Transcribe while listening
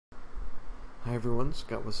Hi everyone,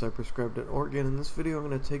 Scott with CyberScribe.org, and in this video I'm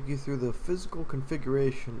going to take you through the physical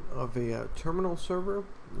configuration of a terminal server.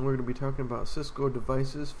 And we're going to be talking about Cisco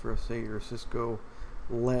devices for, say, your Cisco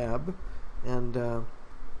lab, and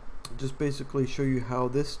just basically show you how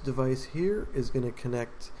this device here is going to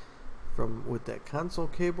connect with that console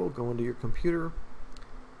cable, go into your computer,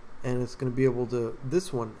 and it's going to be able to,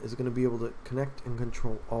 this one is going to be able to connect and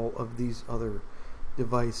control all of these other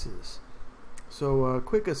devices. So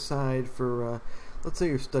quick aside for, let's say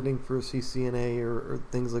you're studying for a CCNA or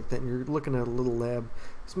things like that, and you're looking at a little lab.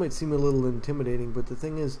 This might seem a little intimidating, but the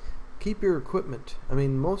thing is, keep your equipment. I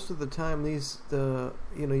mean, most of the time,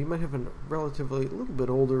 you might have a relatively, a little bit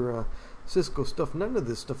older Cisco stuff. None of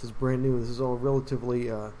this stuff is brand new. This is all relatively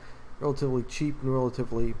cheap and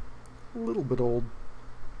relatively a little bit old.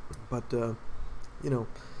 But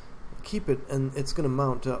keep it, and it's going to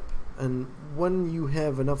mount up. And when you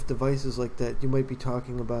have enough devices like that, you might be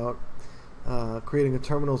talking about creating a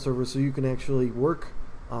terminal server so you can actually work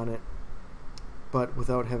on it, but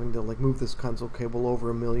without having to move this console cable over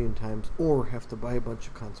a million times or have to buy a bunch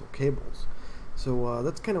of console cables. So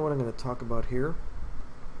that's kind of what I'm going to talk about here,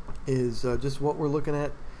 is just what we're looking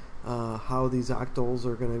at, how these octals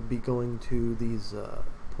are going to be going to these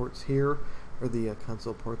ports here, or the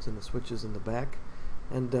console ports and the switches in the back,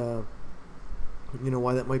 and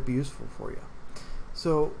why that might be useful for you.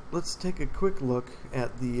 So let's take a quick look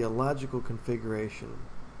at the logical configuration.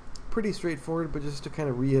 Pretty straightforward, but just to kind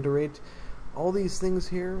of reiterate, all these things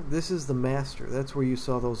here, this is the master. That's where you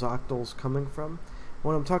saw those octals coming from.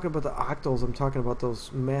 When I'm talking about the octals, I'm talking about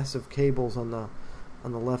those massive cables on the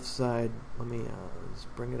left side. Let me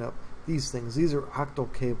just bring it up. These things, these are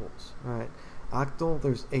octal cables. All right, octal,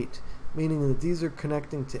 there's 8, meaning that these are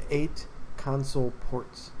connecting to 8 console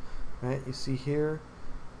ports. Right, you see here,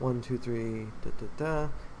 1, 2, 3, and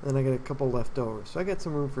then I got a couple left over, so I got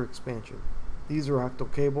some room for expansion. These are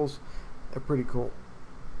octal cables. They're pretty cool.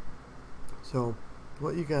 So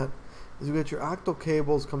what you got is you got your octal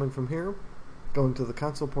cables coming from here, going to the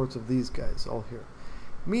console ports of these guys all here,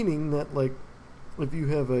 meaning that if you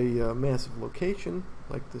have a massive location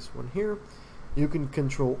like this one here, you can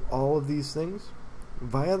control all of these things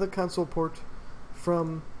via the console port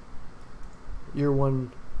from your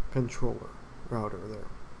one controller router there.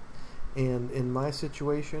 And in my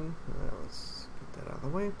situation, let's get that out of the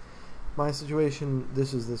way. My situation,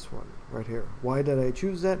 this is this one right here. Why did I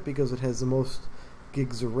choose that? Because it has the most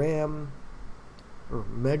gigs of RAM, or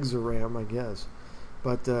megs of RAM, I guess,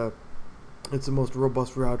 but it's the most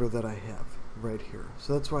robust router that I have right here.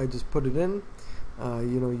 So that's why I just put it in.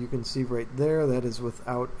 You can see right there, that is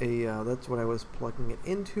without a, that's what I was plugging it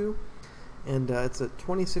into, and it's a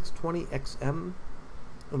 2620XM.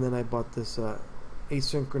 And then I bought this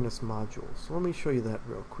asynchronous module. So let me show you that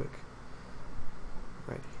real quick.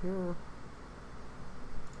 Right here.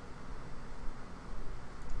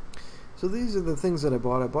 So these are the things that I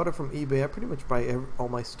bought. I bought it from eBay. I pretty much buy all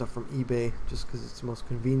my stuff from eBay just because it's the most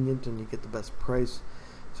convenient and you get the best price.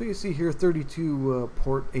 So you see here, 32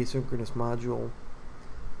 port asynchronous module.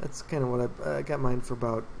 That's kind of what I got mine for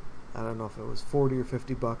about, I don't know if it was 40 or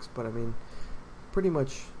 50 bucks, but I mean, pretty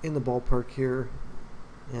much in the ballpark here.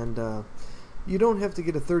 And you don't have to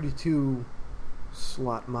get a 32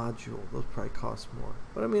 slot module. Those probably cost more.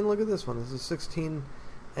 But I mean, look at this one. This is 16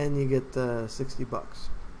 and you get 60 bucks.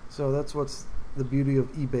 So that's what's the beauty of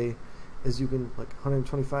eBay, is you can,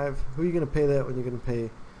 125, who are you going to pay that when you're going to pay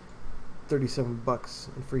 37 bucks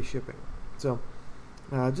in free shipping? So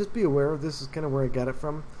just be aware, this is kind of where I got it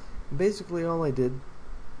from. Basically all I did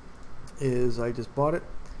is I just bought it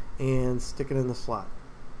and stick it in the slot.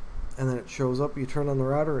 And then it shows up. You turn on the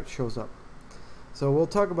router, it shows up. So we'll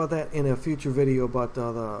talk about that in a future video about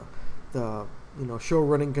the show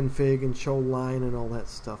running config and show line and all that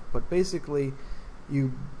stuff. But basically,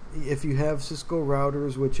 if you have Cisco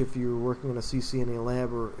routers, which if you're working on a CCNA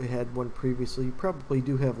lab or had one previously, you probably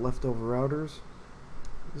do have leftover routers.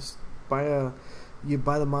 Just you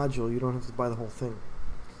buy the module. You don't have to buy the whole thing.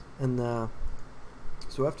 And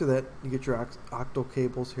so after that, you get your octal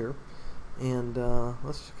cables here. And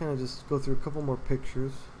let's kind of just go through a couple more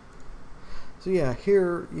pictures. So yeah,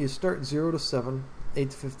 here you start 0 to 7, 8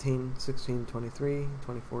 to 15, 16, 23,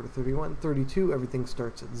 24 to 31, 32, everything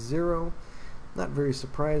starts at 0. Not very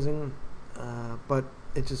surprising, but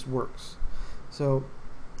it just works. So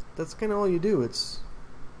that's kind of all you do.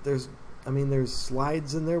 There's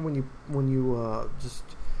slides in there when you just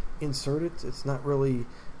insert it. It's not really,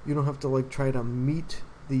 you don't have to try to meet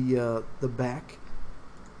the back.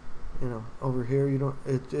 Over here you don't.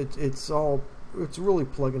 It's really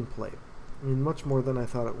plug and play. I mean, much more than I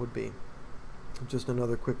thought it would be. Just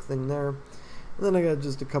another quick thing there. And then I got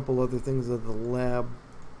just a couple other things at the lab,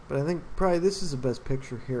 but I think probably this is the best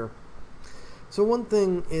picture here. So one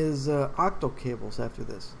thing is Octal Cables after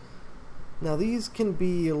this. Now these can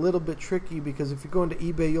be a little bit tricky because if you go into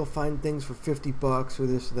eBay you'll find things for 50 bucks or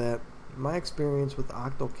this or that. My experience with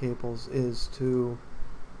Octal Cables is to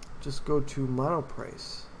just go to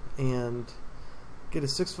Monoprice and get a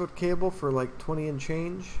 6-foot cable for like 20 and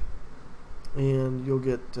change, and you'll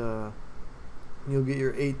get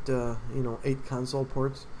your 8 console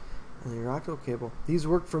ports and your Octal cable. These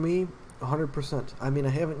work for me 100%. I mean, I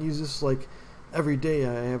haven't used this like every day.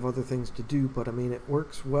 I have other things to do, but I mean it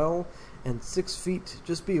works well. And 6 feet,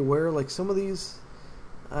 just be aware, like some of these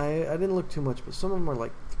I didn't look too much, but some of them are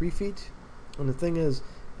like 3 feet. And the thing is,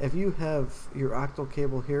 if you have your Octal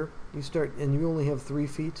cable here, you start and you only have 3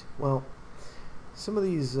 feet, well, some of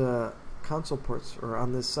these console ports are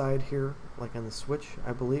on this side here, like on the switch,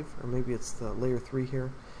 I believe, or maybe it's the layer 3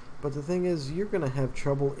 here. But the thing is, you're going to have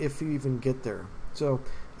trouble if you even get there. So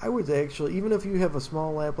I would actually, even if you have a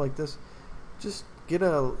small lab like this, just get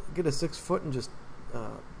a 6 foot and just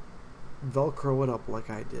Velcro it up like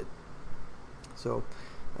I did. So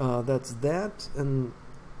that's that, and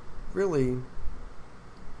really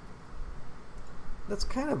that's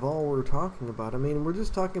kind of all we're talking about. I mean, we're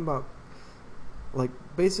just talking about like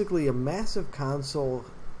basically a massive console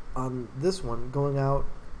on this one going out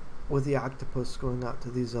with the octopus going out to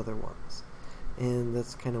these other ones, and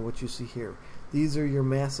that's kind of what you see here. These are your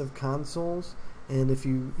massive consoles, and if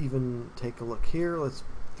you even take a look here, let's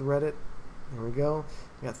thread it. There we go.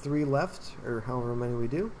 We got 3 left, or however many we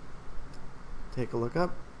do. Take a look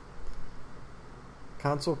up.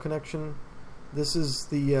 Console connection. This is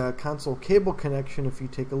the console cable connection. If you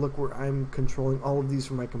take a look where I'm controlling all of these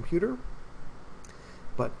from my computer.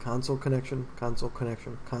 But console connection, console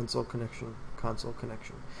connection, console connection, console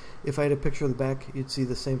connection. If I had a picture of the back, you'd see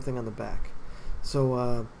the same thing on the back.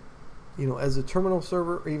 So, you know, as a terminal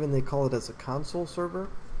server, or even they call it as a console server,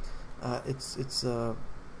 it's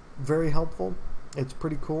very helpful. It's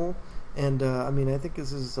pretty cool, and I mean, I think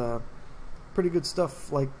this is pretty good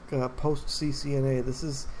stuff. Like post CCNA, this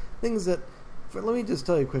is things that. Let me just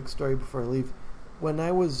tell you a quick story before I leave. When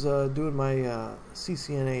I was doing my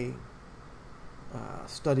CCNA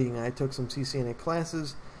studying, I took some CCNA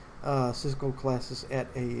classes, Cisco classes at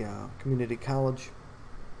a community college,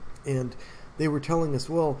 and they were telling us,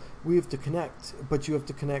 well, we have to connect, but you have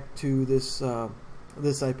to connect to this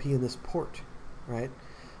this IP and this port, right?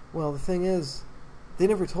 Well, the thing is, they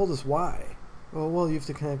never told us why. Well, you have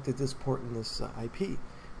to connect to this port and this IP.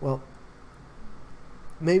 Well,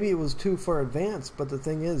 maybe it was too far advanced, but the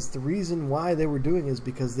thing is, the reason why they were doing is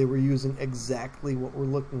because they were using exactly what we're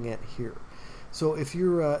looking at here. So if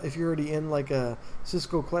you're already in like a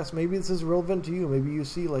Cisco class, maybe this is relevant to you. Maybe you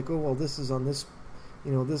see like, oh well, this is on this,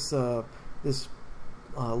 you know, this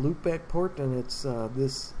loopback port, and it's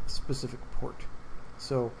this specific port.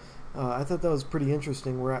 So I thought that was pretty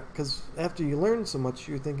interesting. Because after you learn so much,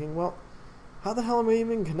 you're thinking, well, how the hell am I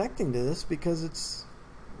even connecting to this? Because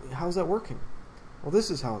how's that working? Well, this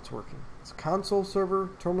is how it's working. It's a console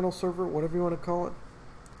server, terminal server, whatever you want to call it.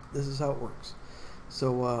 This is how it works.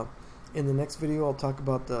 So in the next video, I'll talk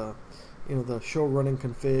about the show running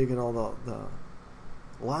config and all the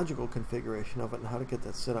logical configuration of it and how to get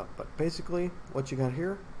that set up. But basically, what you got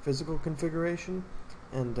here, physical configuration,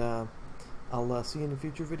 and I'll see you in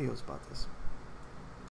future videos about this.